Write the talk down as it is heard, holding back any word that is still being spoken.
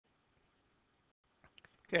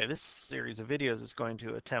Okay, this series of videos is going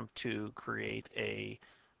to attempt to create a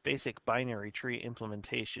basic binary tree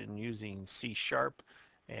implementation using C#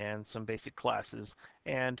 and some basic classes,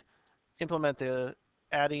 and implement the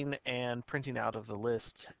adding and printing out of the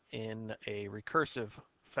list in a recursive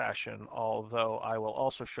fashion, although I will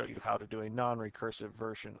also show you how to do a non-recursive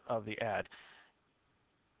version of the add.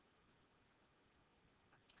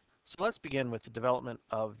 So let's begin with the development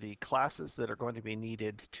of the classes that are going to be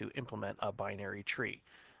needed to implement a binary tree.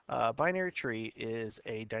 A binary tree is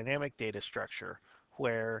a dynamic data structure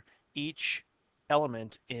where each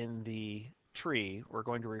element in the tree we're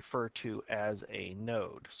going to refer to as a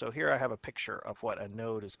node. So here I have a picture of what a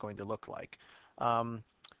node is going to look like.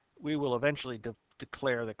 We will eventually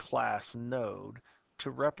declare the class node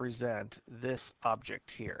to represent this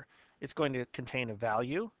object here. It's going to contain a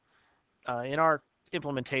value. In our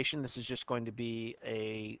implementation, this is just going to be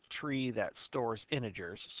a tree that stores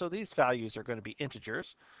integers. So these values are going to be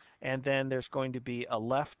integers. And then there's going to be a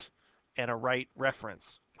left and a right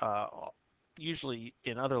reference. Usually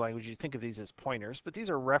in other languages, you think of these as pointers, but these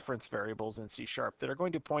are reference variables in C# that are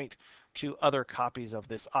going to point to other copies of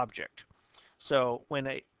this object. So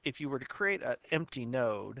if you were to create an empty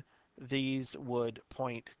node, these would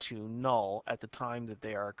point to null at the time that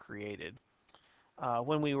they are created.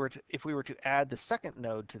 If we were to add the second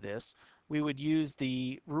node to this, we would use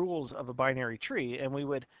the rules of a binary tree, and we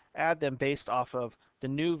would add them based off of the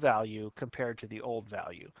new value compared to the old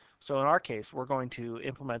value. So in our case, we're going to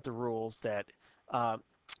implement the rules that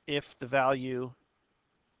if the value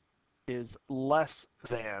is less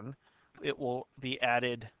than, it will be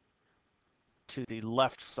added to the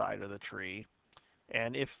left side of the tree.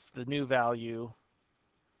 And if the new value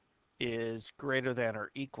is greater than or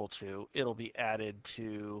equal to, it'll be added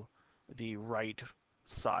to the right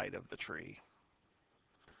side of the tree.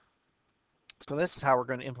 So this is how we're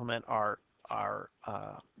going to implement our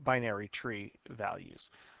binary tree values.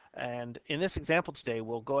 And in this example today,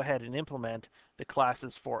 we'll go ahead and implement the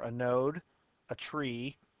classes for a node, a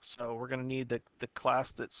tree. So we're going to need the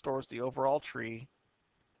class that stores the overall tree.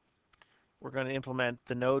 We're going to implement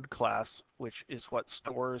the node class, which is what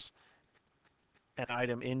stores an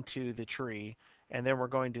item into the tree. And then we're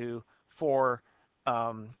going to, for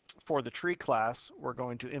the tree class, we're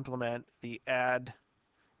going to implement the add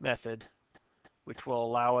method, which will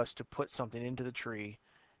allow us to put something into the tree.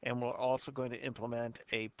 And we're also going to implement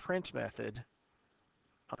a print method,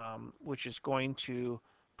 which is going to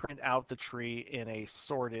print out the tree in a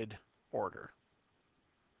sorted order.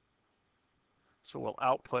 So we'll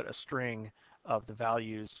output a string of the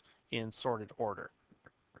values in sorted order.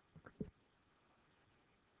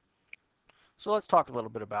 So let's talk a little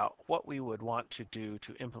bit about what we would want to do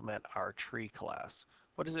to implement our tree class.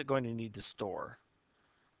 What is it going to need to store?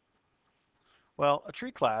 Well, a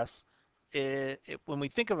tree class, when we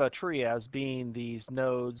think of a tree as being these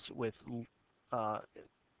nodes with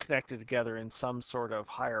connected together in some sort of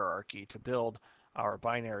hierarchy to build our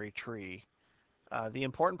binary tree, the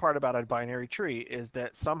important part about a binary tree is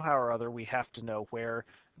that somehow or other we have to know where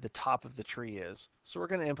the top of the tree is. So we're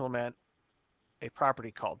going to implement a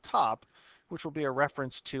property called top, which will be a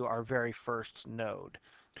reference to our very first node.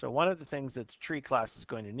 So one of the things that the tree class is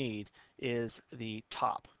going to need is the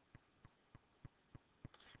top.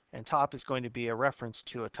 And top is going to be a reference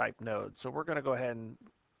to a type node. So we're going to go ahead and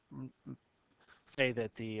say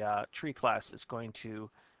that the tree class is going to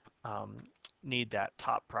need that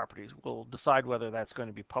top property. We'll decide whether that's going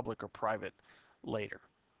to be public or private later.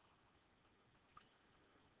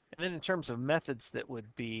 And then in terms of methods that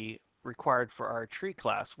would be required for our tree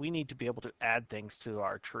class, we need to be able to add things to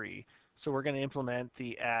our tree. So we're going to implement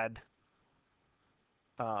the add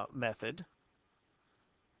method.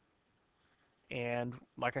 And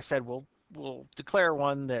like I said, we'll declare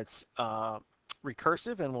one that's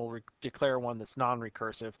recursive, and we'll declare one that's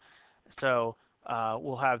non-recursive. So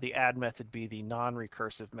we'll have the add method be the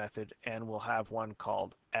non-recursive method, and we'll have one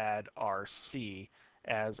called add_rc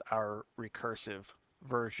as our recursive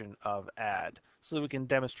version of add, so that we can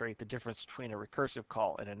demonstrate the difference between a recursive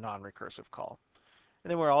call and a non-recursive call. And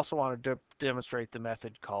then we also want to demonstrate the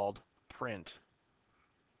method called print.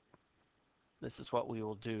 This is what we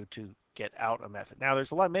will do to get out a method. Now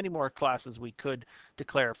there's many more classes we could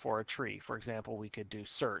declare for a tree. For example, we could do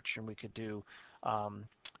search, and we could do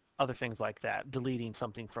other things like that, deleting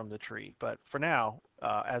something from the tree. But for now,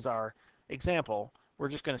 as our example, we're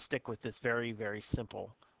just going to stick with this very, very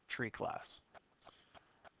simple tree class.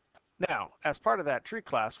 Now, as part of that tree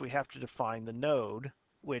class, we have to define the node,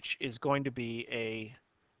 which is going to be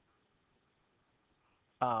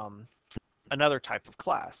another type of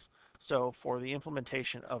class. So for the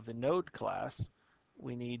implementation of the node class,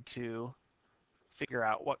 we need to figure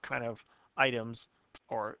out what kind of items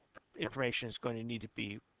or information is going to need to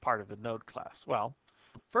be part of the node class? Well,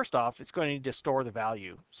 first off, it's going to need to store the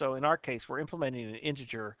value. So in our case, we're implementing an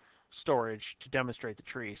integer storage to demonstrate the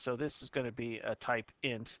tree. So this is going to be a type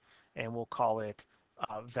int, and we'll call it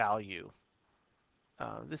value.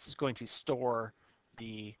 This is going to store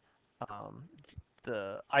the um,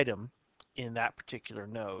 the item in that particular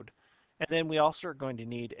node. And then we also are going to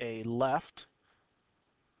need a left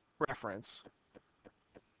reference.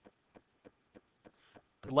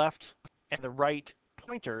 The left and the right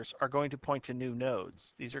pointers are going to point to new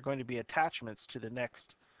nodes. These are going to be attachments to the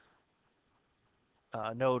next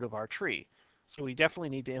node of our tree. So we definitely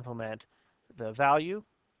need to implement the value,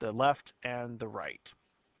 the left, and the right.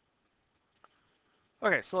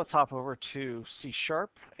 Okay, so let's hop over to C#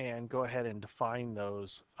 and go ahead and define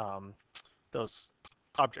those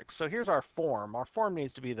objects. So here's our form. Our form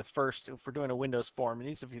needs to be the first. If we're doing a Windows form, it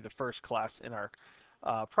needs to be the first class in our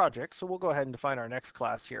project. So we'll go ahead and define our next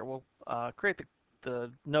class here. We'll create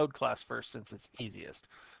the node class first since it's easiest.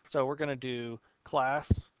 So we're going to do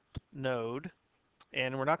class node,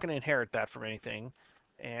 and we're not going to inherit that from anything.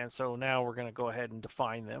 And so now we're going to go ahead and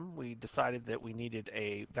define them. We decided that we needed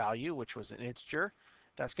a value, which was an integer.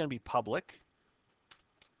 That's going to be public.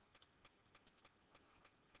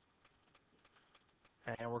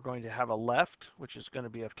 And we're going to have a left, which is going to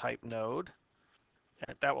be of type node.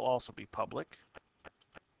 And that will also be public.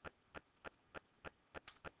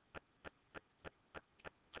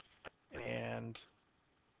 And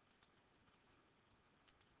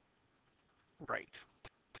right.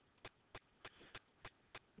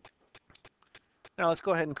 Now let's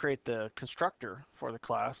go ahead and create the constructor for the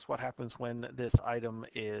class. What happens when this item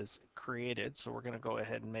is created? So we're going to go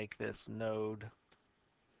ahead and make this node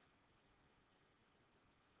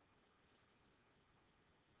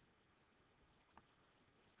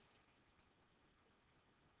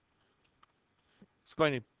it's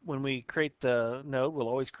going to, when we create the node, we'll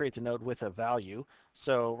always create the node with a value.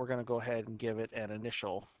 So we're going to go ahead and give it an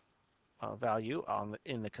initial value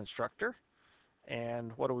in the constructor.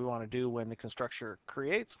 And what do we want to do when the constructor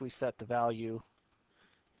creates? We set the value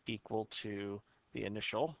equal to the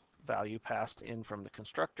initial value passed in from the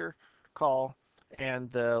constructor call,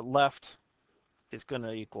 and the left is going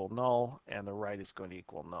to equal null, and the right is going to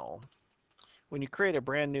equal null. When you create a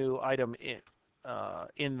brand new item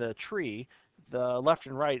in the tree, the left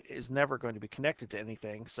and right is never going to be connected to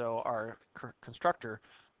anything, so our constructor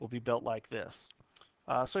will be built like this.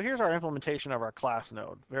 So here's our implementation of our class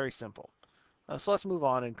node. Very simple. So let's move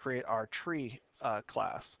on and create our tree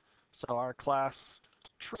class. So our class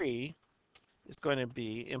tree is going to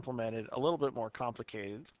be implemented a little bit more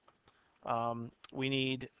complicated. We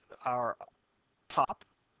need our top,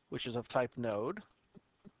 which is of type node.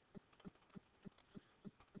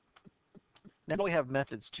 Now we have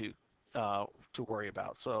methods to worry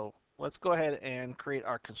about. So let's go ahead and create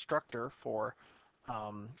our constructor for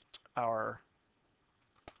our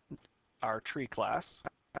tree class.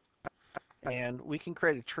 And we can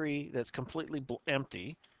create a tree that's completely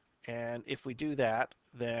empty. And if we do that,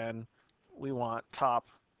 then we want top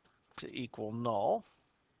to equal null.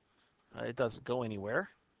 It doesn't go anywhere.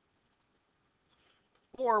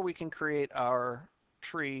 Or we can create our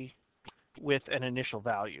tree with an initial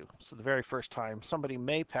value. So the very first time somebody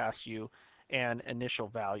may pass you an initial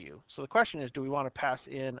value. So the question is, do we want to pass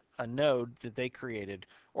in a node that they created,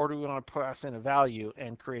 or do we want to pass in a value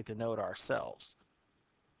and create the node ourselves?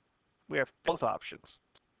 We have both options.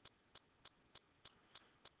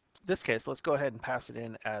 In this case, let's go ahead and pass it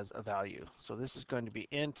in as a value. So this is going to be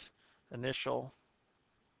int initial,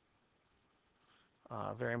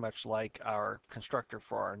 very much like our constructor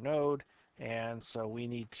for our node. And so we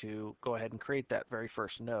need to go ahead and create that very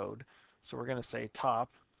first node. So we're going to say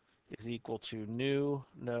top is equal to new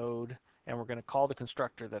node, and we're going to call the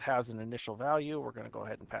constructor that has an initial value. We're going to go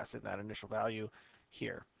ahead and pass in that initial value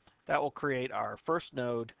here. That will create our first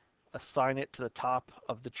node, assign it to the top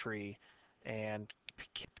of the tree, and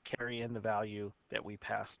carry in the value that we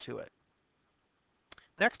pass to it.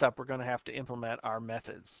 Next up, we're going to have to implement our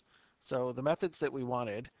methods. So the methods that we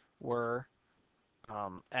wanted were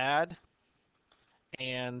add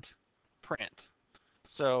and print.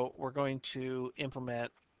 So we're going to implement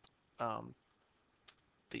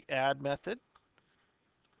the add method.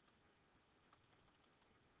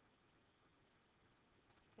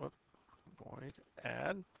 Void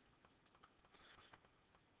add.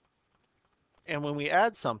 And when we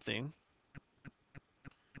add something,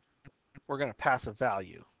 we're going to pass a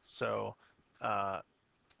value. So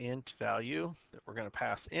int value that we're going to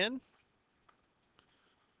pass in.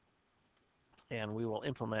 And we will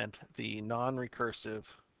implement the non-recursive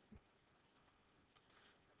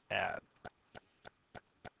add.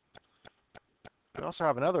 We also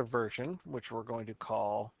have another version, which we're going to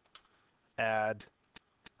call add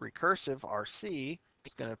recursive RC.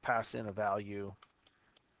 It's going to pass in a value,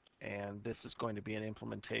 and this is going to be an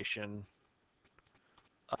implementation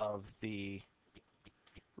of the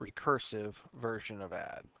recursive version of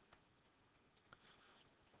add.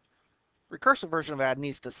 Recursive version of add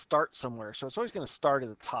needs to start somewhere, so it's always going to start at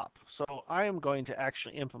the top. So I am going to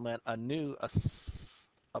actually implement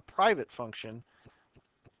a private function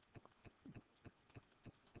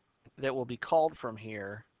that will be called from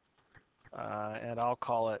here, and I'll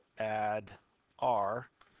call it add r,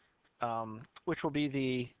 which will be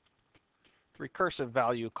the recursive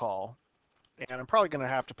value call. And I'm probably going to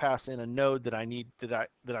have to pass in a node that I need that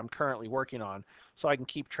I'm currently working on, so I can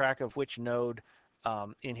keep track of which node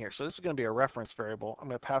in here. So this is going to be a reference variable. I'm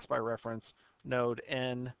going to pass by reference node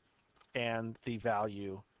n and the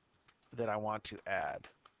value that I want to add.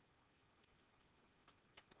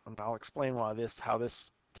 And I'll explain how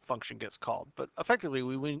this function gets called. But effectively,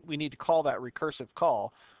 we need to call that recursive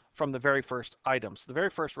call from the very first item. So the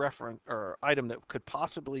very first reference or item that could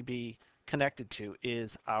possibly be connected to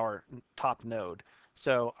is our top node.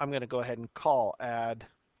 So I'm going to go ahead and call add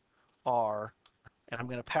r, and I'm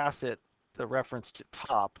going to pass it the reference to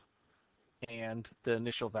top and the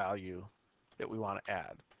initial value that we want to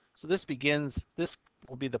add. So this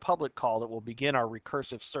will be the public call that will begin our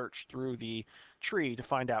recursive search through the tree to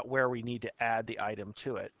find out where we need to add the item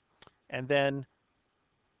to it. And then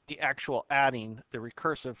the actual adding, the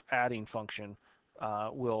recursive adding function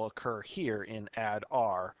will occur here in add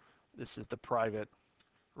r. This is the private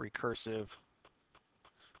recursive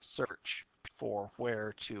search for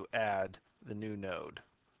where to add the new node.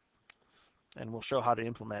 And we'll show how to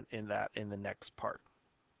implement in the next part.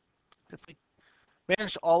 If we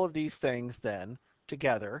manage all of these things then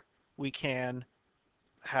together, we can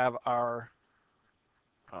have our,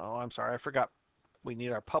 oh, I'm sorry, I forgot. We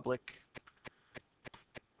need our public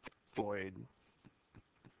void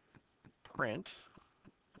print,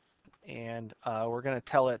 and we're going to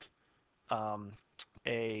tell it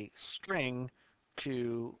a string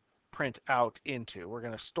to print out into. We're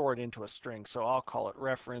going to store it into a string, so I'll call it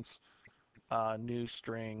reference new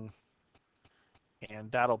string, and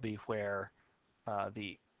that'll be where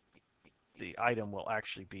the item will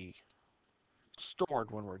actually be stored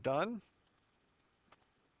when we're done.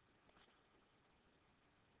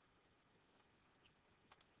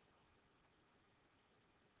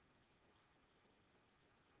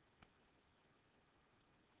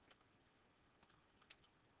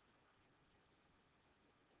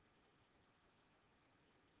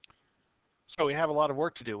 So we have a lot of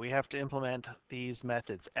work to do. We have to implement these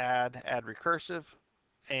methods add recursive,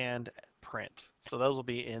 and print. So those will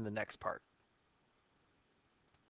be in the next part.